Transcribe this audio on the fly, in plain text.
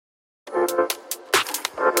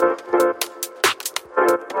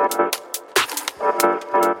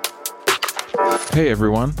Hey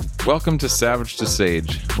everyone, welcome to Savage to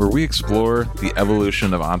Sage, where we explore the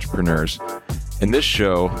evolution of entrepreneurs. In this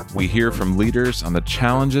show, we hear from leaders on the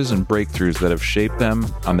challenges and breakthroughs that have shaped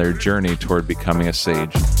them on their journey toward becoming a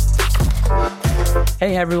sage.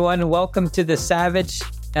 Hey everyone, welcome to the Savage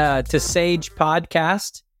to Sage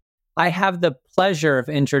podcast. I have the pleasure of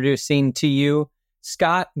introducing to you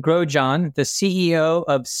Scott Grotjan, the CEO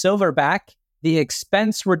of Silverback, the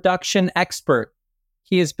expense reduction expert.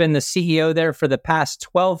 He has been the CEO there for the past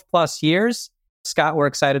 12 plus years. Scott, we're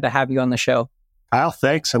excited to have you on the show. Kyle,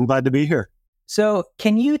 thanks. I'm glad to be here. So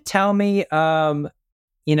can you tell me, a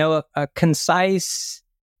concise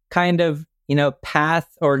kind of,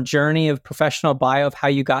 path or journey of professional bio of how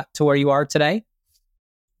you got to where you are today?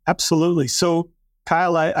 Absolutely. So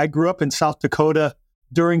Kyle, I grew up in South Dakota.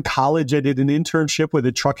 During college, I did an internship with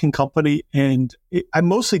a trucking company, and I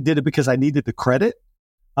mostly did it because I needed the credit.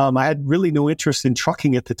 I had really no interest in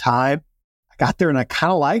trucking at the time. I got there and I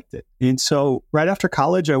kind of liked it. And so right after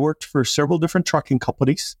college, I worked for several different trucking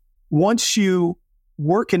companies. Once you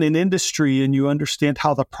work in an industry and you understand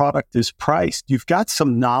how the product is priced, you've got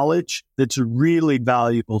some knowledge that's really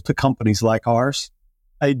valuable to companies like ours.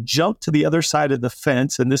 I jumped to the other side of the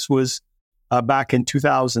fence, and this was back in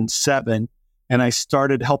 2007, and I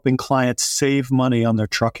started helping clients save money on their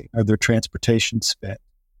trucking or their transportation spend.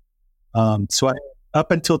 Up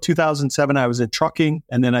until 2007, I was in trucking,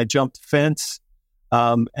 and then I jumped fence,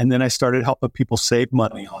 and then I started helping people save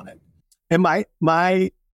money on it. And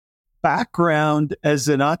my background as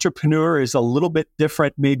an entrepreneur is a little bit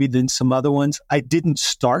different maybe than some other ones. I didn't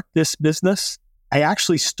start this business. I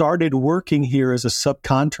actually started working here as a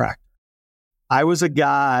subcontractor. I was a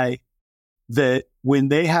guy that when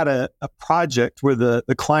they had a project where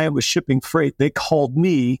the client was shipping freight, they called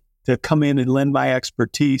me to come in and lend my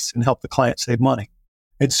expertise and help the client save money.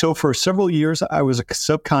 And so for several years, I was a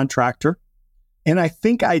subcontractor, and I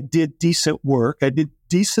think I did decent work. I did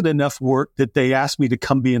decent enough work that they asked me to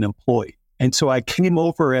come be an employee. And so I came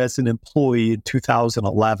over as an employee in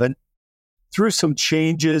 2011. Through some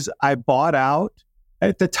changes, I bought out.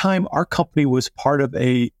 At the time, our company was part of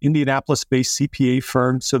a Indianapolis-based CPA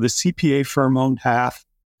firm. So the CPA firm owned half,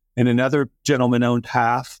 and another gentleman owned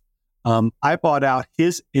half. I bought out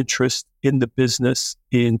his interest in the business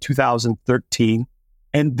in 2013.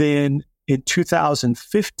 And then in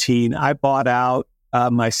 2015, I bought out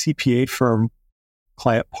my CPA firm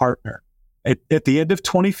client partner. At the end of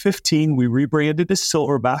 2015, we rebranded as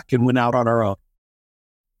Silverback and went out on our own.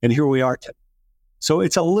 And here we are today. So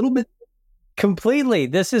it's a little bit... Completely.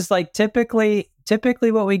 This is like typically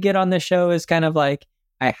what we get on the show is kind of like,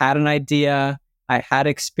 I had an idea, I had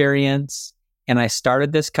experience, and I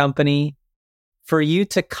started this company. For you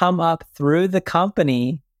to come up through the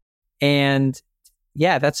company, and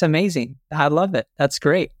yeah, that's amazing. I love it. That's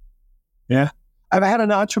great. Yeah. I've had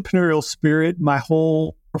an entrepreneurial spirit my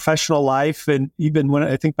whole professional life. And even when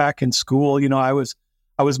I think back in school, I was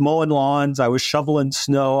mowing lawns, I was shoveling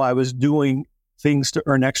snow, I was doing things to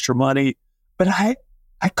earn extra money. But I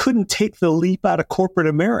couldn't take the leap out of corporate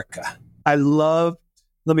America. I was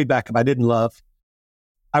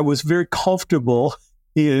very comfortable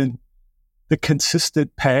in the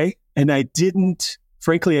consistent pay. And I didn't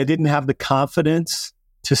have the confidence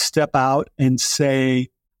to step out and say,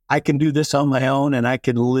 I can do this on my own and I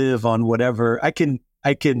can live on whatever, I can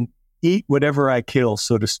eat whatever I kill,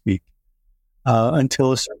 so to speak,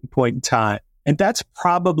 until a certain point in time. And that's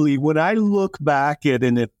probably when I look back at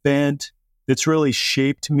an event that's really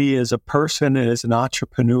shaped me as a person and as an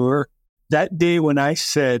entrepreneur, that day when I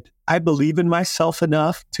said, I believe in myself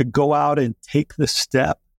enough to go out and take the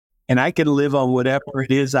step and I can live on whatever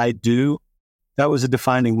it is I do. That was a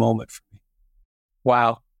defining moment for me.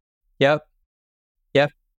 Wow. Yep.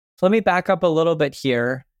 So let me back up a little bit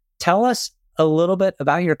here. Tell us a little bit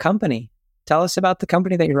about your company. Tell us about the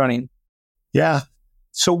company that you're running. Yeah.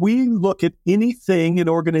 So we look at anything an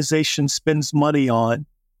organization spends money on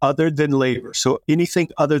other than labor. So anything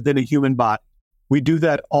other than a human body. We do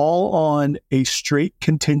that all on a straight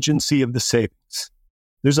contingency of the savings.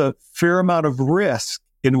 There's a fair amount of risk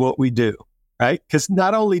in what we do, right? Because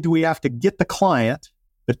not only do we have to get the client,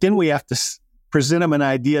 but then we have to present them an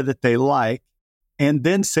idea that they like and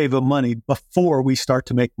then save them money before we start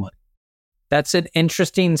to make money. That's an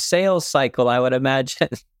interesting sales cycle, I would imagine.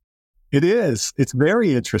 It is. It's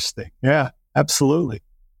very interesting. Yeah, absolutely.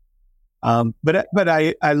 But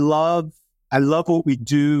I love what we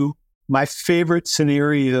do. My favorite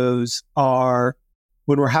scenarios are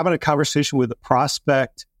when we're having a conversation with a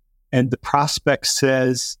prospect and the prospect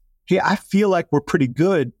says, hey, I feel like we're pretty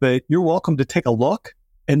good, but you're welcome to take a look.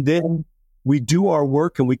 And then we do our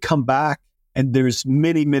work and we come back and there's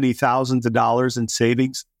many, many thousands of dollars in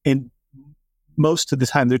savings. And most of the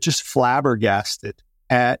time, they're just flabbergasted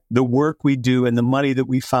at the work we do and the money that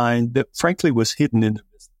we find that frankly was hidden in the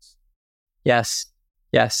business.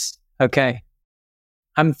 Yes. Okay.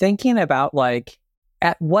 I'm thinking about like,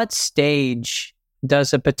 at what stage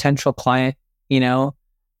does a potential client,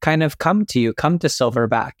 kind of come to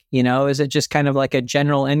Silverback? Is it just kind of like a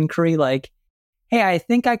general inquiry, like, hey, I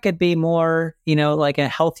think I could be more, like a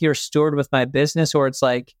healthier steward with my business? Or it's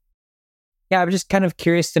like, yeah, I'm just kind of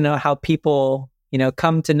curious to know how people,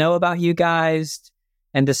 come to know about you guys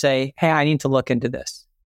and to say, hey, I need to look into this.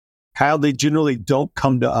 Kyle, they generally don't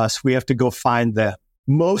come to us. We have to go find them.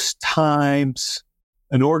 Most times,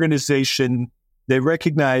 an organization, they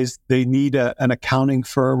recognize they need an accounting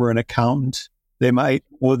firm or an accountant. They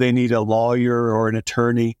need a lawyer or an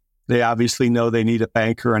attorney. They obviously know they need a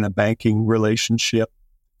banker and a banking relationship.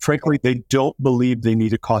 Frankly, they don't believe they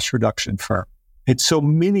need a cost reduction firm. And so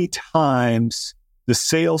many times the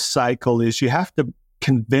sales cycle is you have to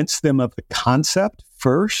convince them of the concept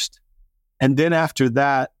first. And then after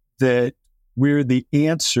that we're the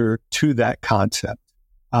answer to that concept.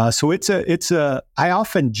 So I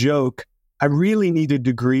often joke, I really need a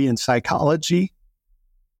degree in psychology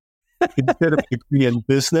instead of a degree in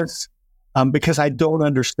business, because I don't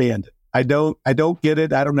understand it. I don't get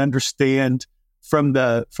it. I don't understand from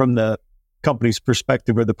the company's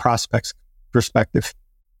perspective or the prospect's perspective.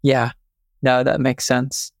 Yeah, no, that makes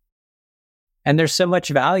sense. And there's so much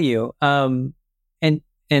value,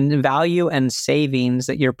 and value and savings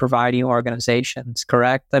that you're providing organizations.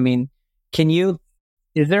 Correct? I mean,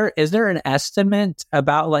 is there an estimate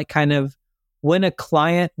about like kind of when a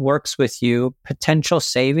client works with you, potential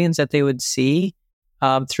savings that they would see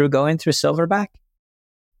through going through Silverback?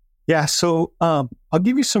 Yeah. So I'll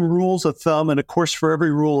give you some rules of thumb. And of course, for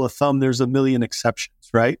every rule of thumb, there's a million exceptions,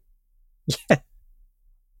 right? Yeah.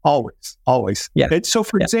 Always. Yeah. And so,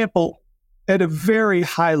 for example, at a very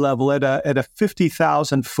high level, at a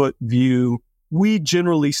 50,000 foot view, we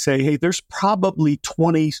generally say, hey, there's probably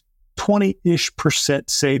 20-ish%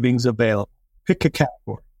 savings available. Pick a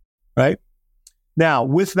category, right? Now,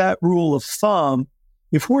 with that rule of thumb,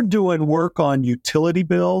 if we're doing work on utility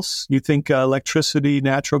bills, you think electricity,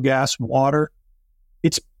 natural gas, water,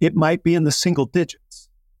 it might be in the single digits.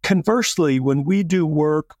 Conversely, when we do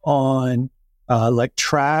work on like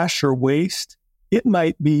trash or waste, it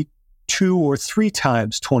might be 2 or 3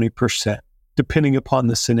 times 20%, depending upon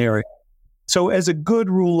the scenario. So as a good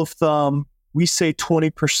rule of thumb, we say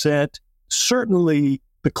 20%. Certainly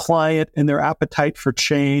the client and their appetite for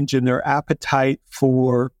change and their appetite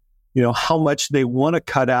for, how much they want to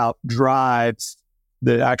cut out drives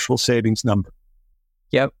the actual savings number.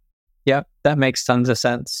 Yep. That makes tons of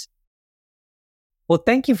sense. Well,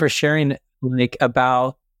 thank you for sharing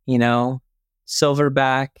about,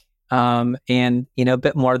 Silverback, and, a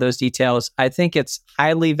bit more of those details. I think it's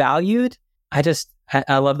highly valued. I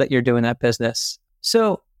love that you're doing that business.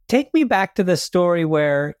 So take me back to the story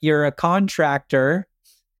where you're a contractor.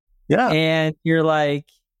 Yeah. And you're like,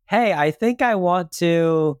 hey, I think I want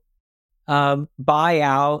to buy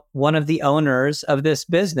out one of the owners of this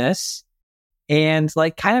business. And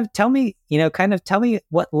like, kind of tell me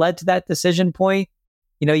what led to that decision point.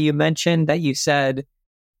 You mentioned that you said,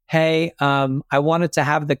 hey, I wanted to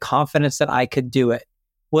have the confidence that I could do it.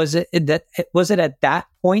 Was it at that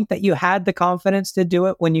point that you had the confidence to do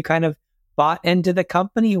it when you kind of bought into the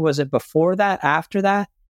company? Was it before that, after that?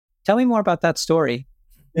 Tell me more about that story.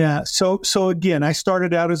 Yeah. So again, I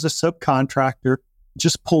started out as a subcontractor,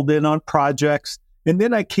 just pulled in on projects, and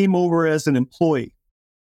then I came over as an employee.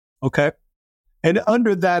 Okay. And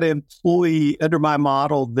under my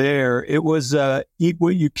model there, it was a eat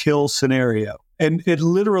what you kill scenario. And it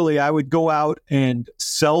literally, I would go out and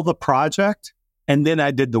sell the project, and then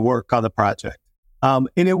I did the work on the project. And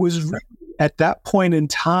it was at that point in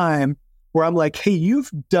time where I'm like, hey, you've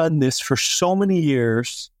done this for so many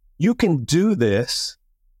years. You can do this.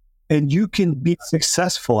 And you can be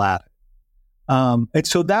successful at it. And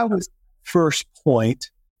so that was first point.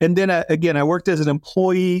 And then I worked as an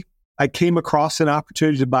employee. I came across an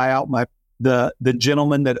opportunity to buy out the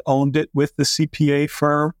gentleman that owned it with the CPA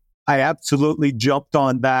firm. I absolutely jumped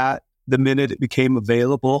on that the minute it became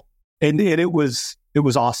available. And it was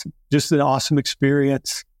awesome. Just an awesome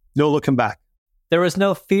experience. No looking back. There was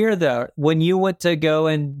no fear though. When you went to go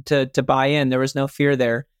and to buy in, there was no fear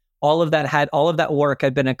there. All of that work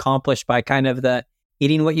had been accomplished by kind of the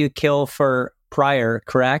eating what you kill for prior,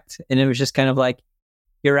 correct? And it was just kind of like,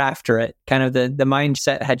 you're after it. Kind of the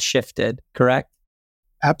mindset had shifted, correct?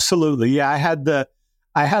 Absolutely. Yeah. I had the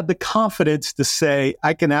confidence to say,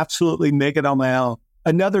 I can absolutely make it on my own.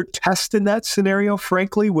 Another test in that scenario,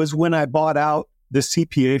 frankly, was when I bought out the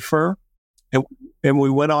CPA firm and we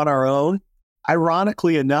went on our own.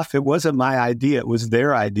 Ironically enough, it wasn't my idea. It was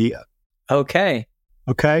their idea. Okay.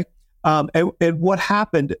 And what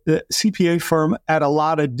happened, the CPA firm had a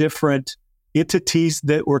lot of different entities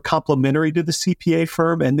that were complementary to the CPA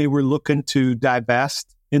firm, and they were looking to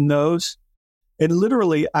divest in those. And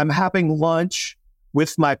literally, I'm having lunch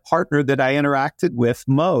with my partner that I interacted with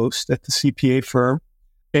most at the CPA firm.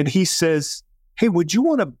 And he says, "Hey, would you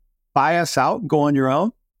want to buy us out and go on your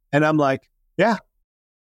own?" And I'm like, "Yeah."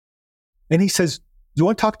 And he says, "Do you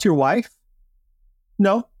want to talk to your wife?"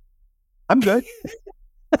 "No, I'm good."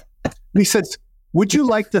 And he says, "Would you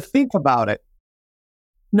like to think about it?"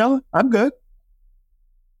 "No, I'm good."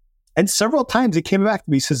 And several times he came back to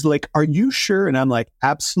me, he says, like, "Are you sure?" And I'm like,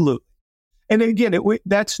 "Absolutely." And again,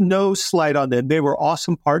 that's no slight on them. They were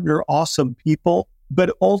awesome partner, awesome people.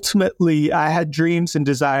 But ultimately, I had dreams and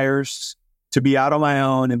desires to be out on my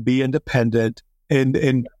own and be independent.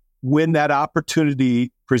 And when that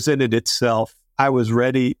opportunity presented itself, I was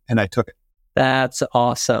ready and I took it. That's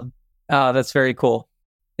awesome. Oh, that's very cool.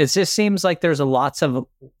 It just seems like there's lots of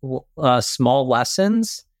small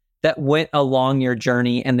lessons that went along your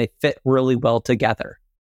journey and they fit really well together.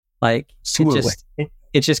 Like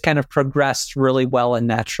it just kind of progressed really well and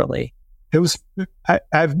naturally. It was, I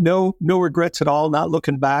have no regrets at all, not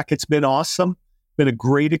looking back. It's been awesome. Been a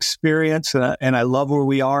great experience. And I love where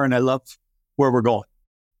we are and I love where we're going.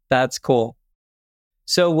 That's cool.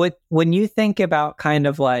 So when you think about kind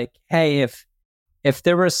of like, hey, if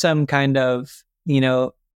there was some kind of,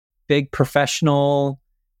 big professional,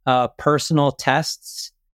 personal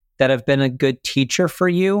tests that have been a good teacher for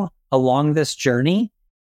you along this journey,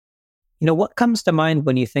 what comes to mind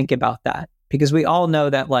when you think about that? Because we all know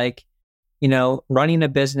that running a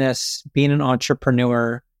business, being an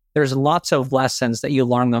entrepreneur, there's lots of lessons that you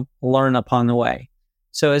learn upon the way.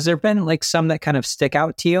 So has there been some that kind of stick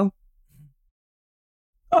out to you?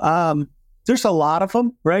 There's a lot of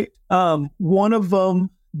them, right? One of them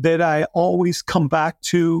that I always come back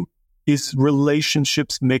to is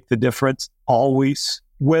relationships make the difference, always.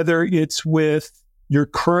 Whether it's with your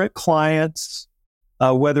current clients,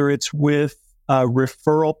 whether it's with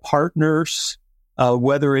referral partners,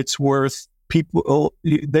 whether it's with people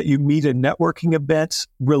that you meet at networking events,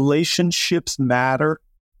 relationships matter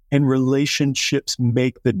and relationships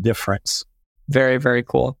make the difference. Very, very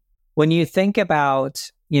cool. When you think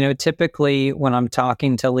about, typically when I'm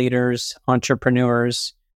talking to leaders,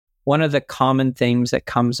 entrepreneurs, one of the common themes that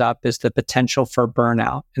comes up is the potential for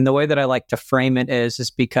burnout. And the way that I like to frame it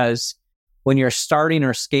is because when you're starting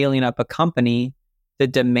or scaling up a company, the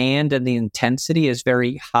demand and the intensity is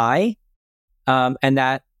very high, and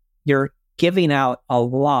that you're giving out a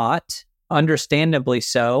lot, understandably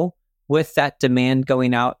so. With that demand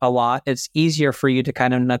going out a lot, it's easier for you to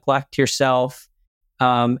kind of neglect yourself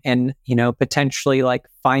and potentially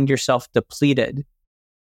find yourself depleted.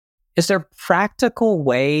 Is there practical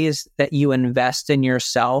ways that you invest in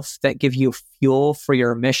yourself that give you fuel for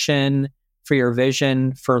your mission, for your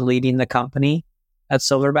vision, for leading the company at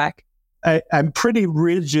Silverback? I'm pretty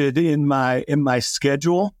rigid in my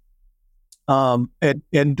schedule,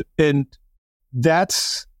 and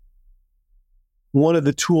that's one of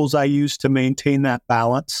the tools I use to maintain that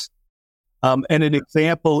balance. And an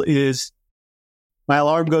example is my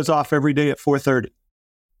alarm goes off every day at 4:30,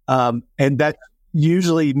 and that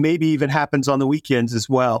usually maybe even happens on the weekends as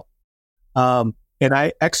well. And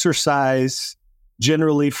I exercise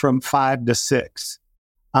generally from 5 to 6.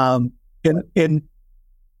 And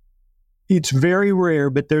it's very rare,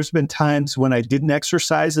 but there's been times when I didn't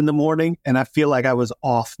exercise in the morning and I feel like I was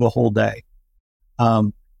off the whole day.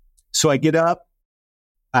 So I get up,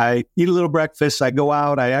 I eat a little breakfast, I go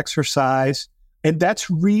out, I exercise, and that's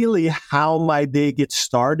really how my day gets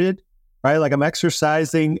started, right? I'm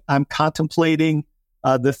exercising, I'm contemplating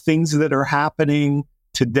the things that are happening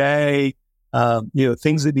today,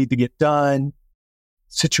 things that need to get done,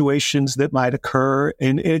 situations that might occur.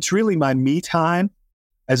 And it's really my me time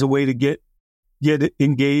as a way to get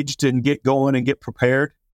engaged and get going and get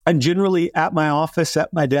prepared. I'm generally at my office,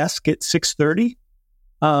 at my desk at 6:30.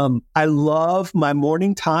 I love my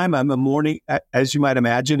morning time. I'm a morning, as you might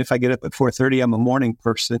imagine, if I get up at 4:30, I'm a morning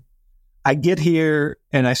person. I get here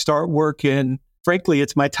and I start working. Frankly,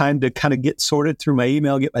 it's my time to kind of get sorted through my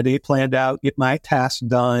email, get my day planned out, get my tasks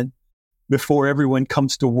done before everyone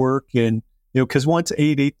comes to work. And, because once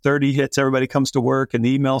 8:30 hits, everybody comes to work and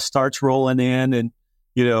the email starts rolling in and,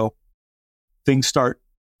 things start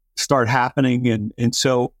happening. And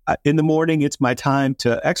so in the morning, it's my time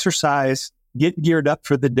to exercise, get geared up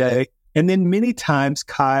for the day. And then many times,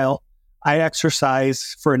 Kyle, I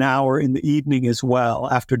exercise for an hour in the evening as well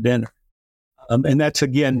after dinner. And that's,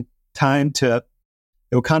 again, time to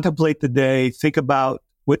contemplate the day, think about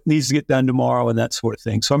what needs to get done tomorrow and that sort of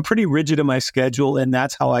thing. So I'm pretty rigid in my schedule, and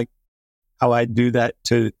that's how I do that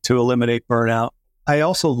to eliminate burnout. I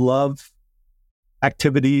also love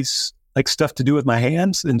activities like stuff to do with my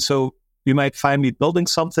hands. And so you might find me building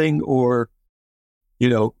something or,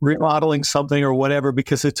 remodeling something or whatever,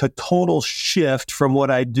 because it's a total shift from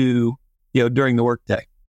what I do, during the workday.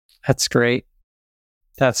 That's great.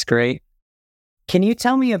 That's great. Can you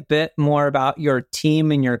tell me a bit more about your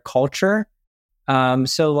team and your culture?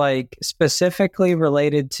 So like specifically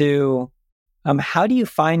related to how do you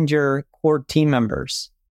find your core team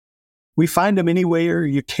members? We find them anywhere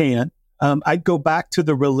you can. I'd go back to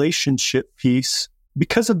the relationship piece.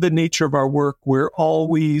 Because of the nature of our work, we're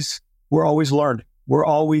always learning. We're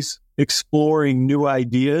always exploring new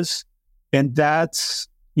ideas. And that's,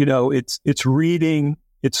 it's reading,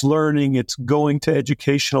 it's learning, it's going to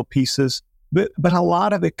educational pieces. But a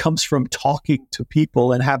lot of it comes from talking to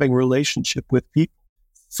people and having relationship with people.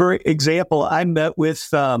 For example, I met with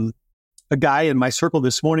a guy in my circle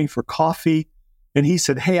this morning for coffee. And he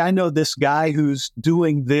said, hey, I know this guy who's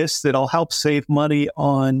doing this that'll help save money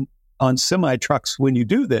on semi trucks when you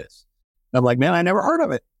do this. And I'm like, man, I never heard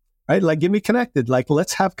of it. Right? Like, get me connected. Like,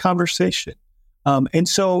 let's have conversation. And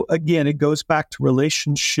so again, it goes back to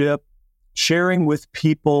relationship, sharing with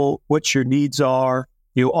people what your needs are,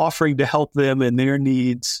 offering to help them in their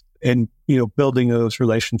needs, and, building those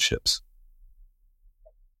relationships.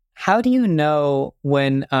 How do you know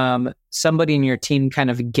when somebody in your team kind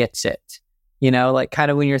of gets it? Like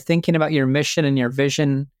kind of when you're thinking about your mission and your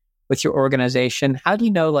vision with your organization, how do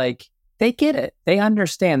you know, like, they get it, they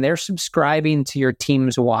understand, they're subscribing to your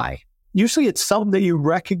team's why? Usually it's something that you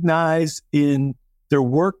recognize in their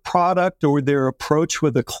work product or their approach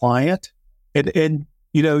with a client. And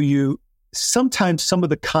you sometimes some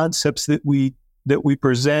of the concepts that we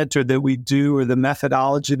present or that we do, or the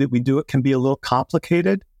methodology that we do, it can be a little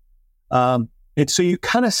complicated. And so you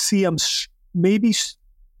kind of see them maybe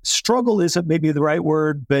struggle isn't maybe the right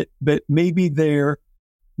word, but maybe they're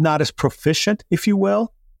not as proficient, if you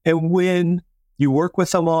will. And when you work with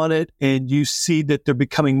them on it and you see that they're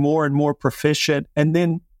becoming more and more proficient, and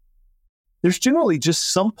then there's generally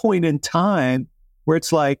just some point in time where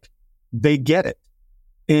it's like they get it.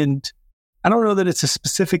 And I don't know that it's a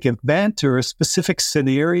specific event or a specific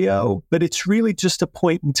scenario, but it's really just a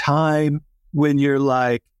point in time when you're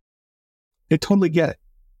like, they totally get it.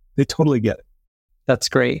 They totally get it. That's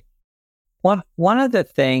great. One of the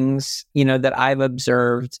things, that I've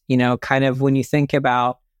observed, kind of when you think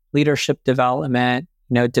about leadership development,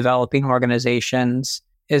 developing organizations,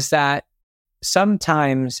 is that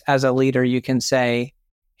sometimes as a leader, you can say,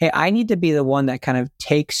 hey, I need to be the one that kind of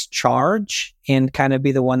takes charge and kind of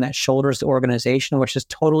be the one that shoulders the organization, which is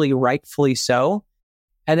totally rightfully so.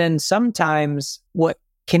 And then sometimes what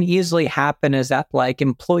can easily happen is that like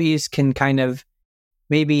employees can kind of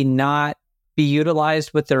maybe not be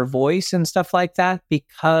utilized with their voice and stuff like that,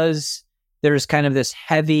 because there's kind of this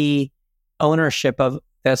heavy ownership of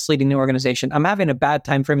that's leading the organization. I'm having a bad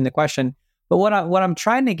time framing the question, but what I'm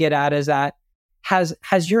trying to get at is that has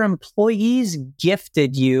your employees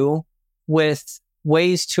gifted you with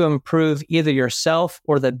ways to improve either yourself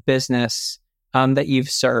or the business that you've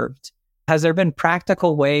served? Has there been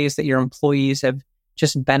practical ways that your employees have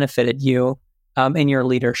just benefited you in your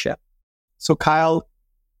leadership? So Kyle,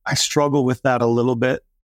 I struggle with that a little bit.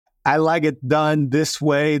 I like it done this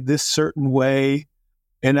way, this certain way,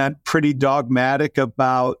 and I'm pretty dogmatic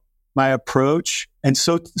about my approach. And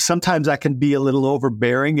so sometimes I can be a little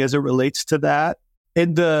overbearing as it relates to that.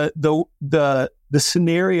 And the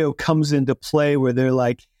scenario comes into play where they're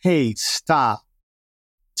like, hey, stop,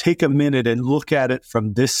 take a minute and look at it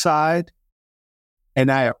from this side.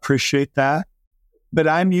 And I appreciate that. But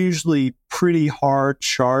I'm usually pretty hard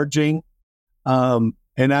charging. And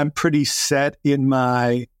I'm pretty set in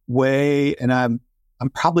my way, and I'm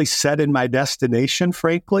probably set in my destination,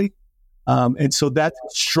 frankly. And so that's a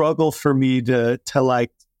struggle for me to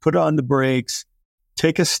like put on the brakes,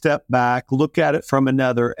 take a step back, look at it from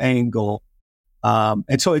another angle.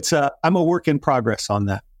 And so I'm a work in progress on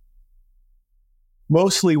that.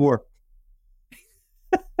 Mostly work.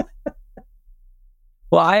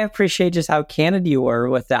 Well, I appreciate just how candid you were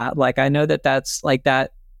with that. Like, I know that's like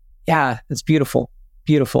that. Yeah, it's beautiful.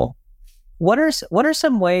 Beautiful. What are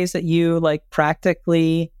some ways that you like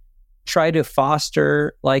practically try to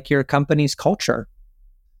foster like your company's culture?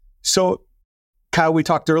 So, Kyle, we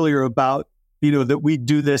talked earlier about, that we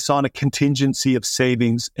do this on a contingency of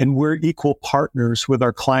savings, and we're equal partners with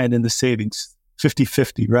our client in the savings,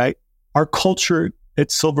 50-50, right? our culture at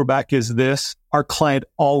Silverback is this: our client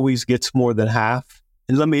always gets more than half.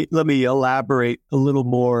 And let me elaborate a little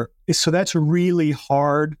more. So that's really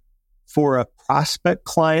hard for a prospect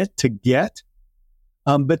client to get.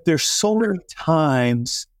 But there's so many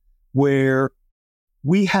times where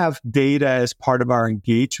we have data as part of our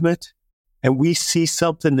engagement and we see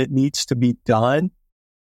something that needs to be done.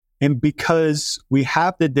 And because we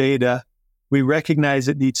have the data, we recognize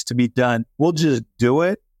it needs to be done. We'll just do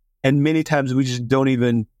it. And many times we just don't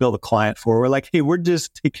even bill the client for it. We're like, hey, we're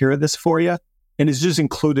just take care of this for you. And it's just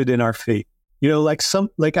included in our fee.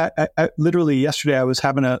 I literally yesterday, I was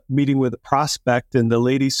having a meeting with a prospect and the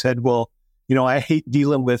lady said, well, I hate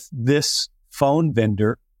dealing with this phone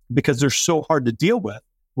vendor because they're so hard to deal with.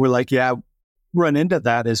 We're like, yeah, run into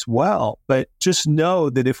that as well. But just know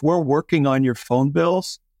that if we're working on your phone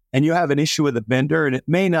bills and you have an issue with a vendor and it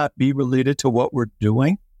may not be related to what we're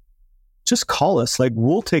doing, just call us. Like,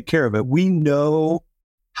 we'll take care of it. We know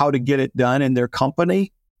how to get it done in their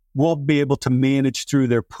company. We'll be able to manage through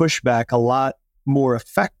their pushback a lot more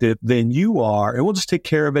effective than you are. And we'll just take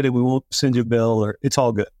care of it and we won't send you a bill or it's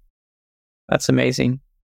all good. That's amazing.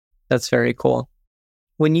 That's very cool.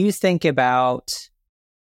 When you think about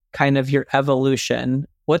kind of your evolution,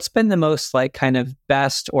 what's been the most kind of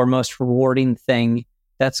best or most rewarding thing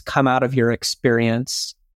that's come out of your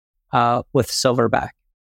experience with Silverback?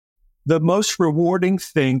 The most rewarding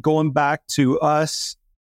thing, going back to us,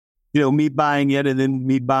 me buying in and then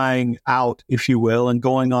me buying out, if you will, and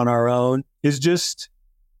going on our own, is just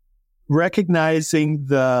recognizing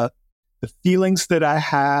the feelings that I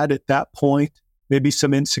had at that point, maybe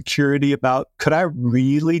some insecurity about, could I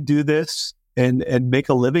really do this and make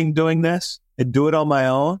a living doing this and do it on my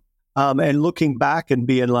own? And looking back and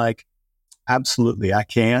being like, absolutely, I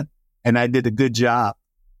can. And I did a good job.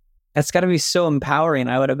 That's got to be so empowering,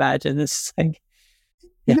 I would imagine. It's like,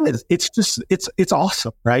 yeah. It is. It's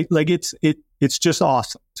awesome, right? Like it's just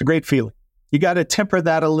awesome. It's a great feeling. You got to temper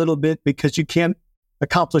that a little bit because you can't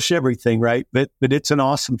accomplish everything, right? But it's an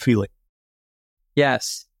awesome feeling.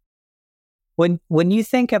 Yes. When you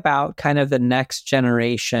think about kind of the next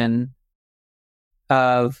generation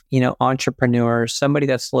of, entrepreneurs, somebody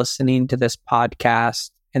that's listening to this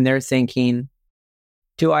podcast and they're thinking,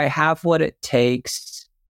 do I have what it takes?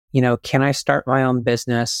 Can I start my own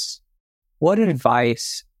business? What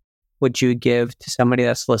advice would you give to somebody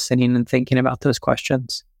that's listening and thinking about those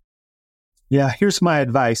questions? Yeah, here's my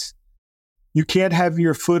advice. You can't have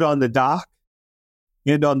your foot on the dock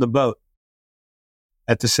and on the boat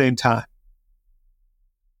at the same time.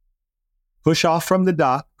 Push off from the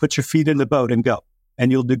dock, put your feet in the boat and go,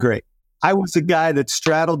 and you'll do great. I was a guy that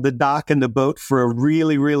straddled the dock and the boat for a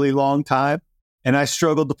really, really long time, and I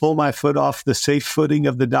struggled to pull my foot off the safe footing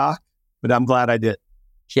of the dock, but I'm glad I did.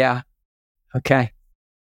 Yeah. Okay.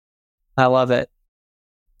 I love it.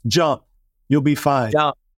 Jump. You'll be fine.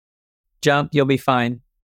 Jump. You'll be fine.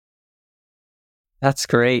 That's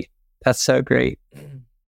great. That's so great.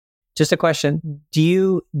 Just a question. Do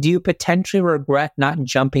you potentially regret not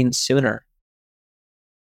jumping sooner?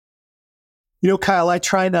 Kyle, I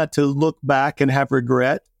try not to look back and have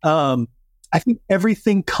regret. I think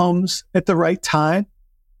everything comes at the right time.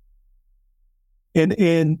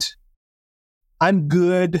 And I'm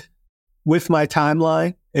good with my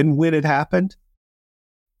timeline and when it happened.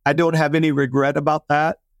 I don't have any regret about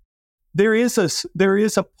that. There is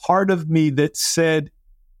a part of me that said,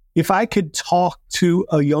 if I could talk to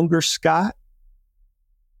a younger Scott,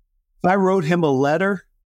 if I wrote him a letter,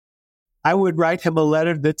 I would write him a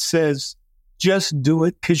letter that says, just do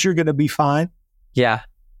it because you're going to be fine. Yeah.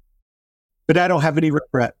 But I don't have any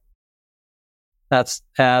regret. That's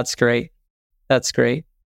great. That's great.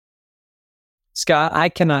 Scott, I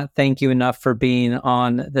cannot thank you enough for being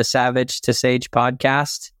on the Savage to Sage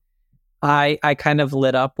podcast. I kind of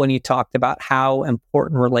lit up when you talked about how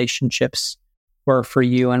important relationships were for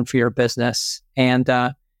you and for your business. And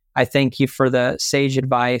I thank you for the sage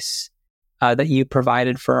advice that you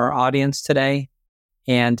provided for our audience today.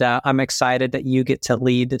 And I'm excited that you get to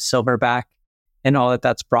lead Silverback and all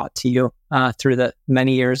that's brought to you through the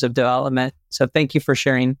many years of development. So thank you for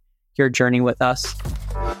sharing your journey with us.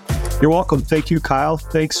 You're welcome. Thank you, Kyle.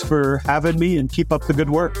 Thanks for having me and keep up the good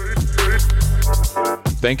work.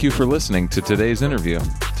 Thank you for listening to today's interview.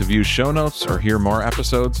 To view show notes or hear more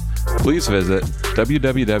episodes, please visit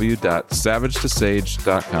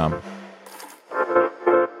www.savagetosage.com.